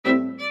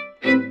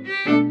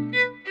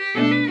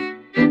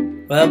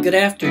Well, good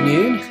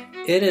afternoon.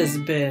 It has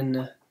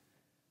been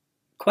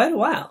quite a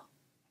while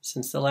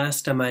since the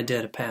last time I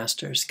did a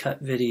pastor's cut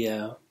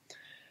video.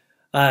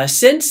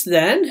 Since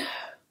then,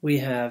 we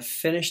have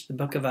finished the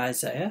book of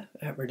Isaiah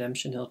at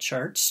Redemption Hill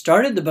Church,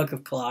 started the book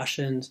of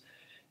Colossians,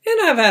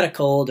 and I've had a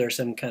cold or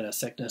some kind of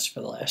sickness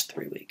for the last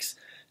 3 weeks.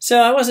 So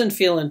I wasn't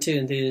feeling too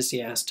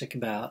enthusiastic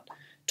about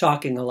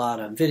talking a lot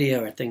on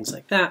video or things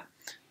like that.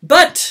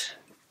 But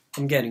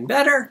I'm getting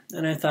better,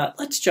 and I thought,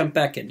 let's jump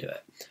back into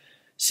it.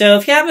 So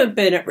if you haven't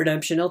been at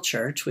Redemption Hill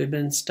Church, we've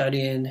been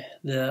studying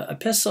the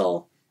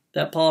epistle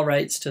that Paul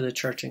writes to the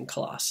church in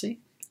Colossae.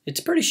 It's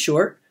pretty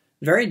short,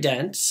 very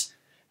dense,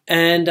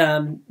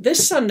 and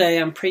this Sunday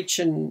I'm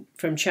preaching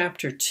from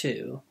chapter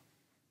 2,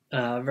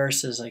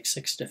 verses like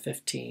 6 to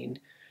 15.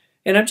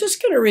 And I'm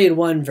just going to read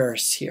one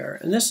verse here,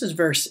 and this is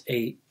verse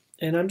 8,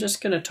 and I'm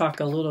just going to talk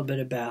a little bit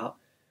about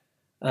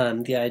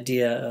the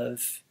idea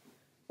of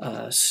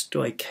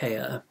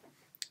stoicheia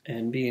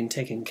and being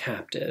taken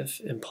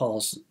captive in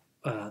Paul's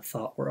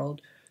thought world.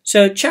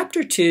 So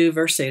chapter 2,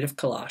 verse 8 of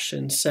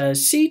Colossians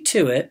says, "See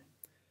to it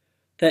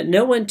that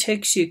no one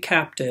takes you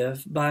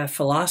captive by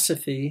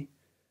philosophy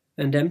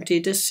and empty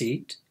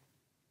deceit,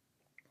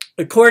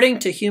 according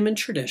to human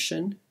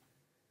tradition,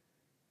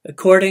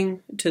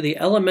 according to the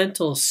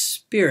elemental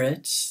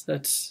spirits,"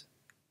 that's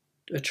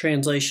a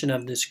translation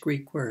of this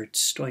Greek word,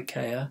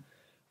 stoicheia,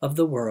 "of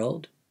the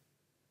world,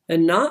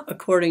 and not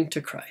according to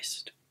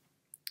Christ."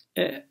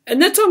 And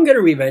that's what I'm going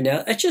to read right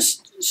now. It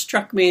just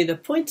struck me, the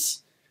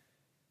points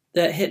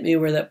that hit me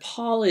were that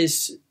Paul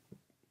is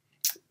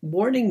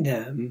warning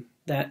them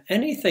that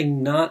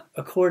anything not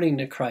according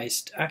to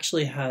Christ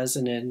actually has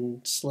an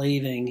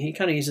enslaving, he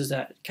kind of uses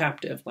that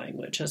captive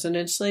language, has an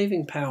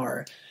enslaving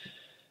power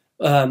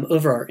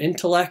over our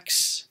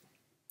intellects,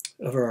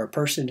 over our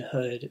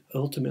personhood,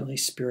 ultimately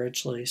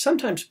spiritually,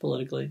 sometimes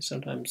politically,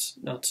 sometimes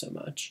not so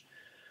much.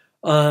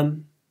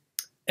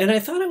 And I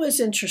thought it was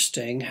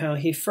interesting how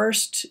he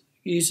first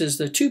uses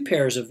the two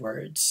pairs of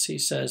words. He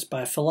says,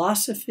 by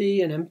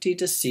philosophy and empty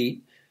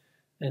deceit.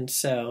 And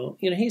so,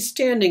 he's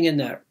standing in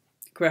that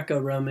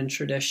Greco-Roman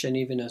tradition,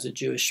 even as a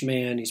Jewish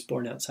man. He's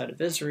born outside of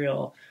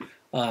Israel.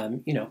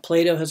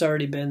 Plato has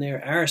already been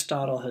there.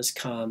 Aristotle has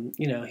come.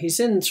 He's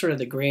in sort of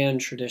the grand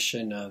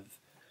tradition of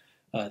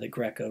the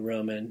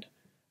Greco-Roman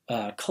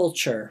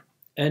culture.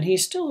 And he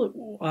still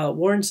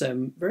warns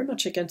them very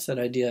much against that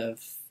idea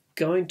of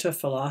going to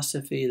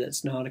philosophy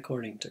that's not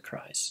according to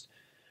Christ.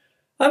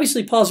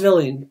 Obviously, Paul's a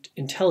very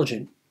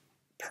intelligent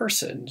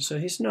person, so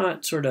he's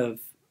not sort of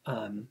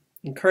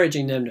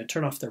encouraging them to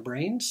turn off their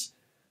brains.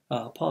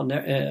 Paul,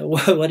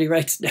 what he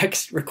writes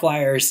next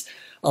requires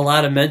a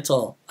lot of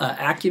mental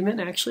acumen,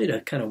 actually,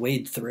 to kind of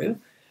wade through.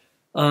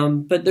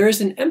 But there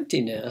is an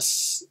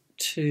emptiness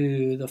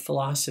to the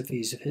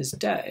philosophies of his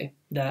day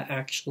that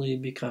actually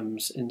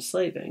becomes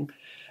enslaving.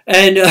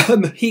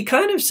 And he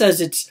kind of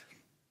says it's,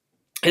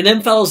 and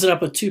then follows it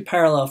up with two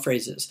parallel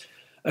phrases.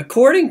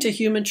 According to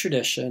human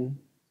tradition,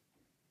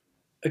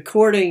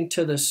 according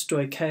to the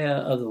stoicheia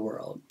of the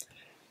world.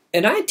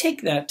 And I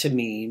take that to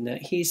mean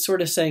that he's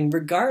sort of saying,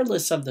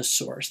 regardless of the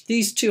source,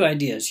 these two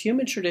ideas,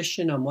 human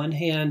tradition on one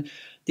hand,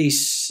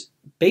 these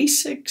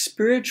basic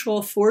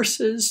spiritual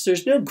forces,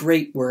 there's no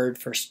great word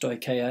for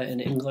stoicheia in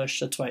English.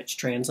 That's why it's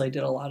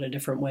translated a lot of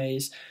different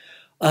ways.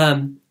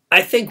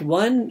 I think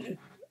one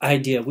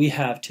idea we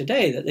have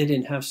today that they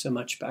didn't have so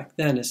much back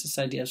then is this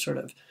idea of sort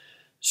of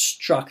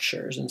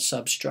structures and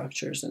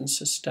substructures and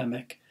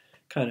systemic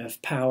kind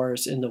of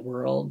powers in the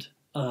world.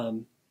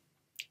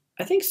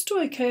 I think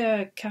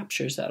stoicheia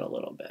captures that a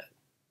little bit,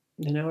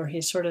 where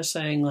he's sort of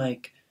saying,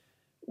 like,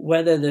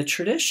 whether the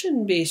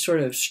tradition be sort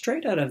of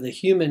straight out of the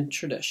human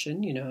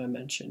tradition, I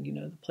mentioned,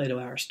 the Plato,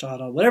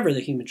 Aristotle, whatever the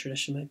human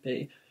tradition might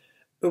be,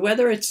 or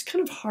whether it's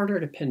kind of harder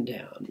to pin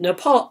down. Now,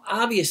 Paul,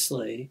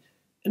 obviously,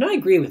 and I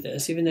agree with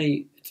this, even though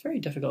it's very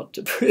difficult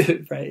to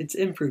prove, right? It's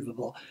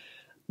improvable,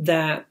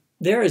 that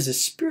there is a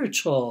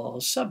spiritual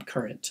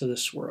subcurrent to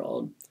this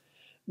world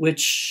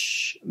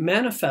which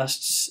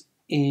manifests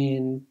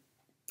in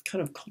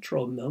kind of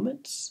cultural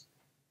moments,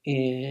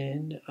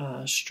 in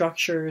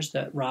structures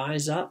that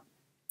rise up,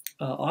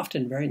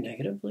 often very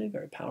negatively,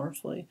 very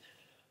powerfully,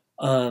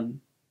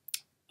 and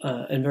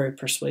very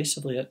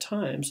persuasively at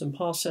times. And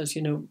Paul says,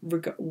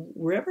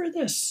 wherever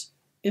this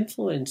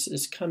influence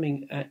is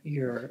coming at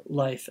your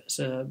life as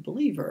a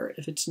believer,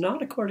 if it's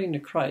not according to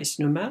Christ,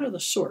 no matter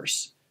the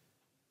source,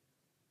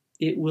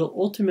 it will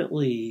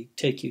ultimately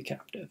take you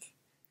captive.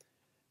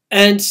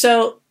 And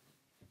so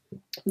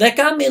that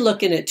got me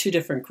looking at two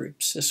different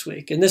groups this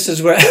week. And this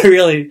is where I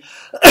really,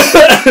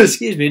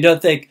 excuse me,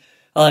 don't think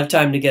I'll have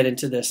time to get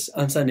into this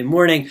on Sunday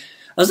morning.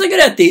 I was looking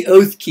at the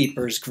Oath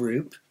Keepers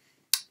group,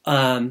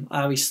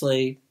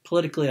 obviously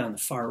politically on the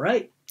far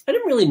right. I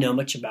didn't really know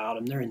much about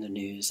them. They're in the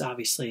news.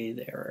 Obviously,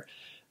 they were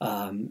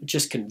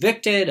just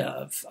convicted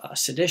of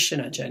sedition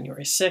on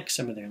January 6th,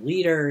 some of their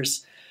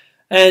leaders.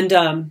 And,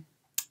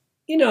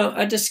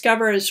 I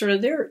discovered sort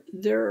of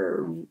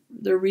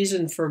their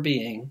reason for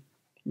being,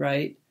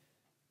 right,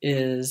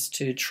 is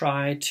to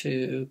try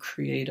to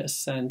create a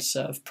sense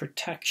of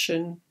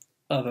protection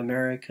of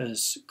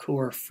America's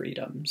core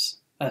freedoms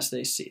as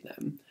they see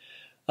them,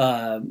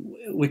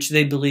 which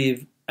they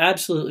believe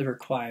absolutely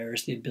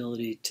requires the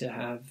ability to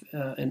have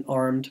an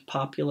armed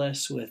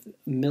populace with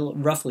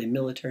roughly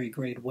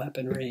military-grade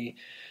weaponry,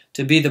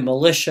 to be the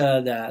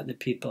militia that the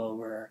people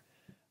were,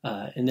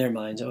 in their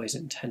minds, always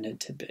intended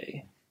to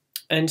be.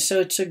 And so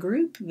it's a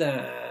group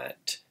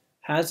that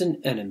has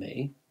an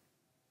enemy.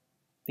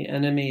 The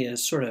enemy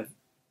is sort of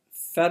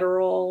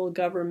federal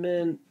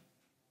government,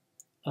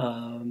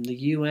 the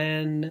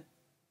UN,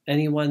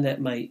 anyone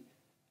that might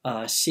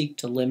seek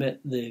to limit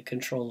the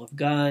control of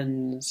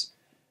guns,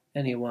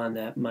 anyone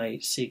that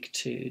might seek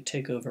to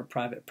take over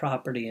private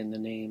property in the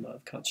name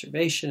of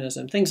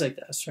conservationism, things like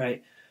this,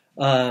 right?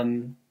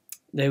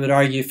 They would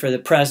argue for the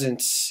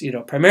presence,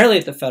 primarily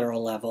at the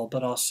federal level,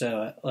 but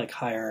also like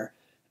higher,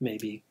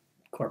 maybe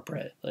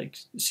corporate, like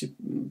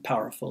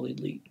powerful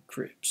elite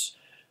groups.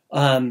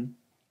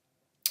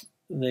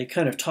 They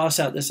kind of toss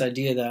out this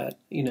idea that,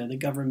 the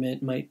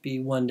government might be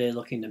one day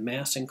looking to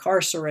mass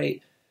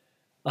incarcerate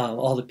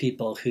all the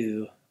people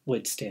who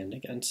would stand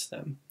against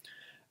them.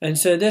 And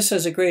so this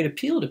has a great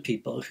appeal to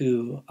people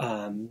who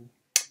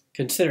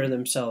consider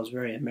themselves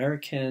very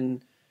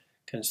American,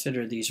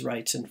 consider these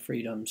rights and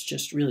freedoms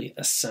just really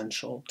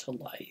essential to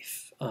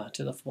life,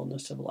 to the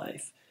fullness of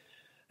life.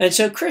 And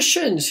so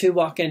Christians who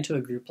walk into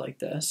a group like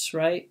this,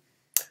 right,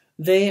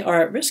 they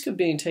are at risk of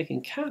being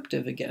taken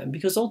captive again,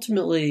 because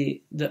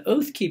ultimately the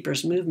Oath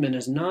Keepers movement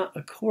is not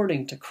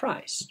according to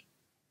Christ.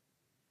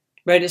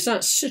 Right? It's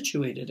not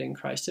situated in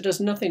Christ. It has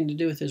nothing to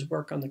do with his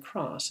work on the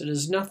cross. It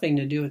has nothing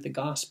to do with the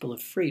gospel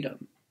of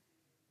freedom.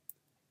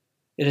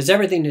 It has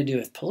everything to do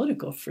with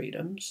political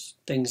freedoms,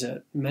 things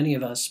that many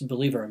of us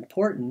believe are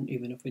important,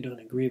 even if we don't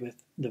agree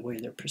with the way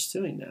they're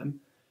pursuing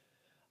them.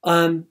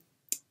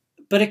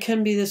 But it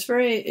can be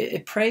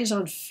it preys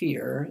on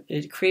fear,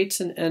 it creates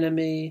an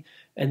enemy,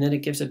 and then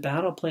it gives a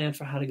battle plan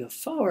for how to go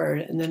forward,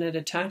 and then it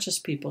attaches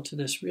people to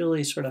this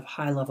really sort of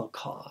high-level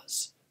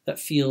cause that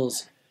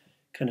feels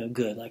kind of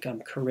good, like I'm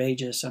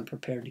courageous, I'm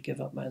prepared to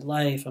give up my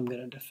life, I'm going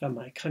to defend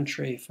my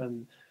country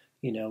from,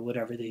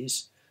 whatever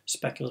these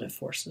speculative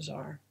forces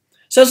are.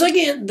 So I was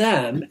looking at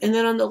them, and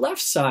then on the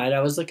left side, I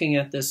was looking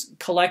at this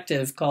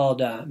collective called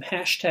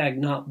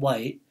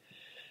 #NotWhite,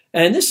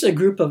 and this is a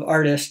group of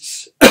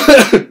artists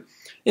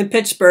in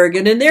Pittsburgh,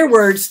 and in their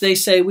words, they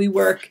say, we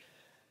work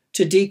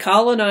to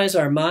decolonize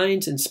our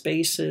minds and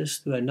spaces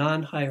through a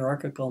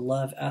non-hierarchical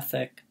love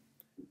ethic.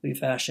 We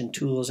fashion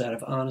tools out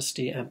of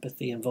honesty,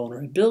 empathy, and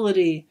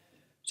vulnerability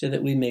so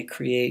that we may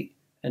create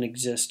and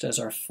exist as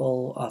our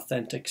full,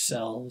 authentic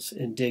selves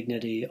in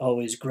dignity,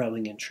 always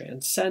growing and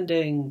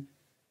transcending.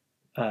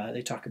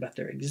 They talk about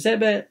their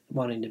exhibit,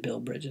 wanting to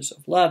build bridges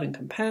of love and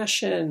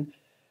compassion,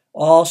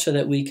 all so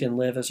that we can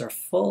live as our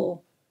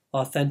full,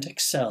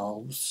 authentic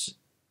selves.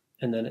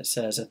 And then it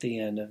says at the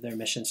end of their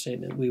mission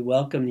statement, we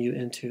welcome you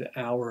into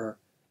our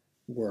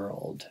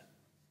world,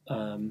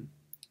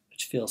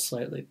 which feels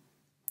slightly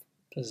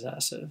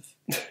possessive.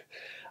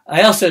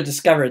 I also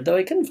discovered, though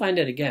I couldn't find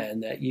it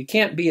again, that you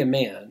can't be a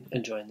man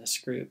and join this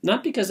group.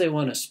 Not because they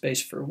want a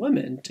space for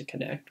women to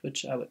connect,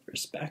 which I would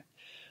respect,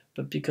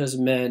 but because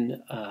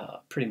men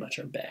pretty much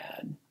are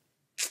bad.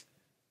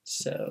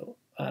 So,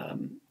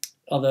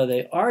 although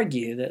they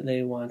argue that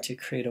they want to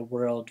create a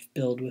world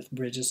filled with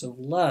bridges of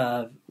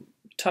love,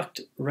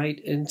 tucked right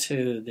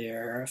into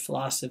their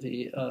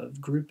philosophy of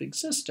group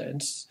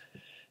existence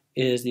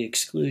is the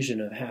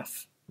exclusion of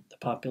half the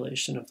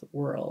population of the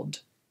world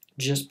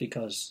just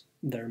because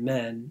they're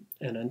men.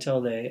 And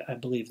until they, I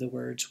believe the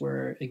words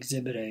were,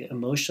 exhibit a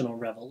emotional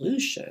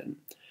revolution,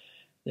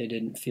 they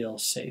didn't feel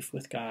safe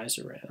with guys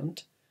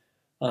around.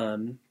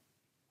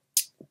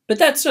 But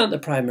that's not the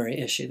primary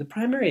issue. The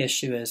primary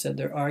issue is that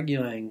they're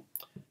arguing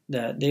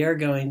that they are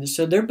going,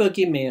 so their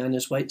boogeyman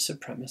is white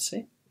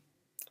supremacy.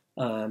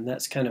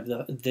 That's kind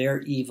of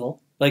their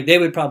evil. Like they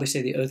would probably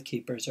say the Oath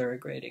Keepers are a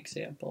great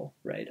example,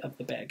 right, of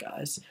the bad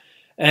guys.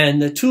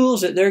 And the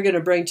tools that they're going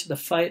to bring to the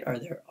fight are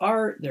their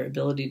art, their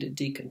ability to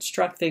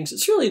deconstruct things.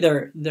 It's really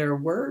their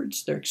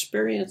words, their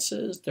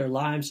experiences, their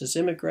lives as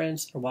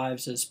immigrants, their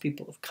lives as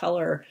people of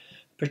color,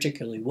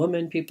 particularly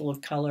women people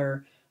of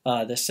color,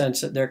 the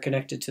sense that they're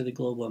connected to the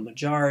global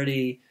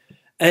majority.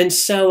 And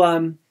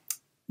so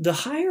the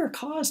higher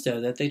cause, though,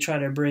 that they try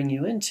to bring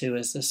you into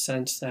is the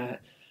sense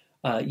that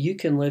you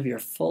can live your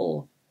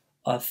full,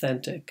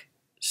 authentic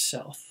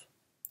self,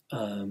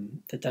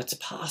 that's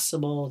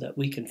possible, that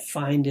we can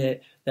find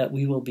it, that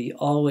we will be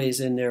always,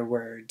 in their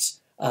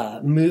words,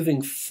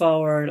 moving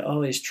forward,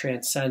 always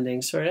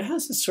transcending. So it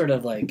has this sort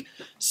of like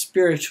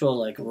spiritual,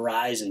 like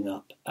rising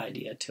up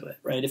idea to it,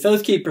 right? If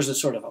Oath Keepers is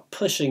sort of a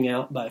pushing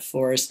out by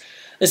force,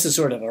 this is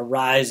sort of a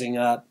rising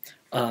up,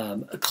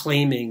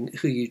 claiming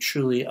who you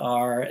truly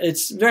are.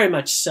 It's very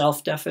much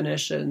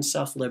self-definition,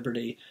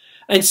 self-liberty.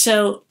 And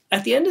so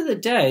at the end of the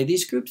day,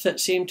 these groups that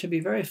seem to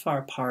be very far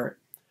apart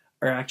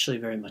are actually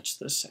very much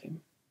the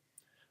same,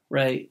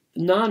 right?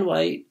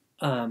 Non-white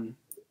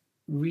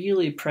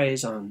really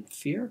preys on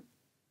fear.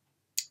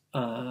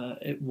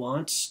 It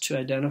wants to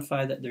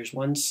identify that there's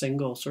one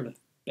single sort of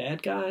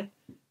bad guy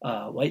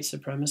white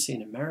supremacy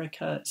in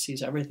America. It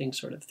sees everything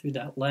sort of through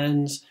that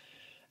lens.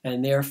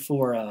 And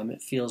therefore,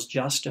 it feels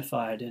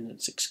justified in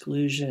its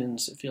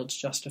exclusions. It feels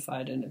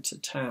justified in its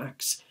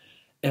attacks.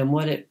 And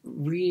what it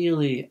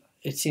really,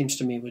 it seems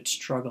to me, would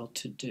struggle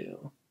to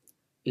do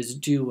is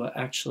do what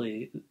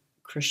actually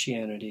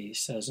Christianity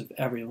says of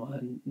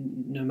everyone,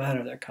 no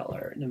matter their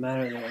color, no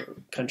matter their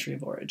country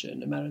of origin,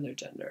 no matter their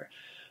gender,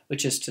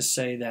 which is to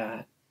say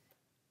that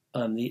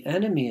the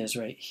enemy is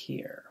right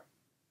here.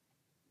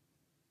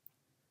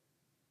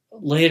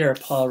 Later,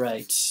 Paul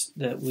writes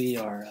that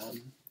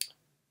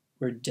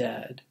we're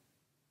dead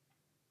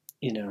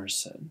in our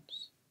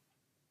sins.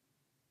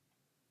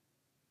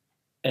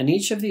 And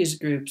each of these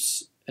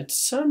groups, at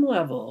some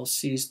level,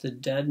 sees the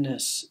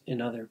deadness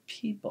in other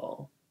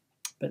people,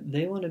 but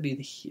they want to be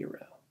the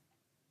hero.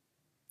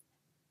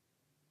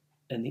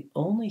 And the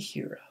only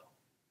hero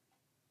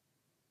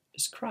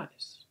is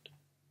Christ.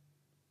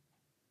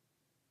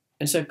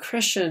 And so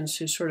Christians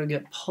who sort of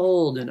get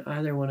pulled in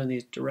either one of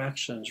these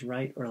directions,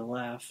 right or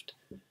left,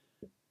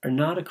 are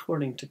not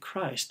according to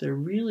Christ. They're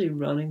really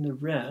running the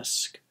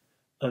risk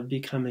of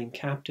becoming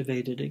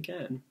captivated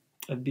again,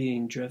 of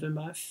being driven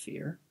by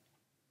fear,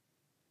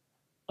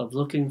 of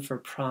looking for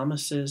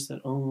promises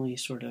that only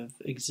sort of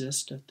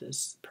exist at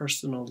this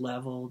personal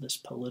level, this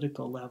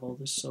political level,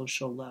 this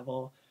social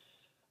level,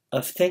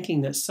 of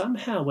thinking that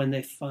somehow when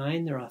they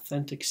find their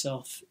authentic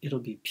self, it'll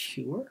be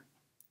pure.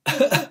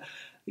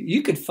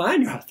 You could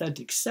find your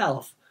authentic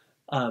self.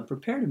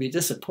 Prepare to be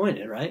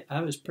disappointed, right?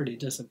 I was pretty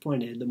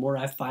disappointed. The more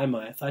I find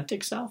my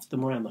authentic self, the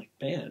more I'm like,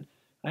 man,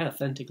 I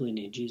authentically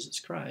need Jesus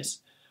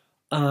Christ.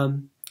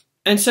 And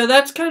so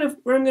that's kind of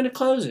where I'm going to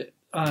close it.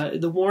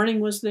 The warning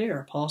was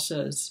there. Paul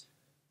says,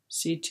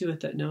 see to it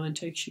that no one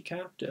takes you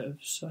captive.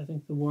 So I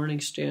think the warning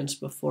stands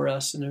before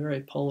us in a very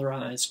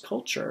polarized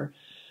culture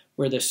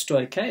where the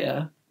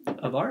stoicheia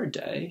of our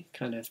day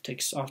kind of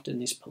takes often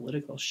these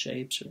political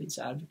shapes or these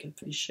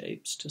advocacy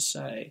shapes to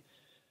say,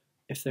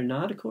 if they're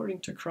not according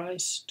to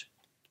Christ,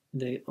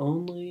 they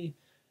only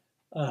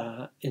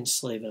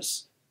enslave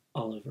us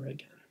all over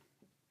again.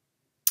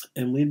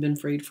 And we've been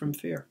freed from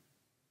fear.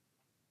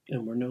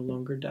 And we're no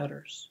longer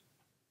debtors.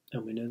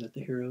 And we know that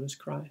the hero is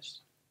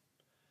Christ.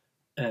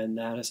 And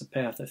that is a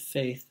path of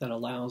faith that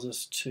allows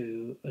us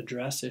to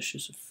address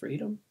issues of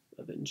freedom,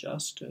 of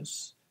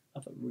injustice,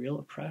 of a real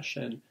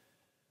oppression,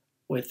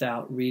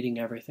 without reading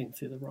everything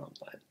through the wrong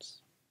lens.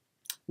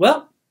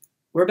 Well,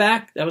 we're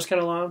back. That was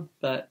kind of long,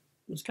 but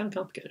it was kind of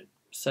complicated.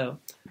 So,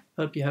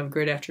 hope you have a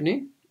great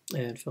afternoon,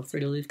 and feel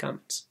free to leave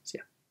comments. See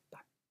ya.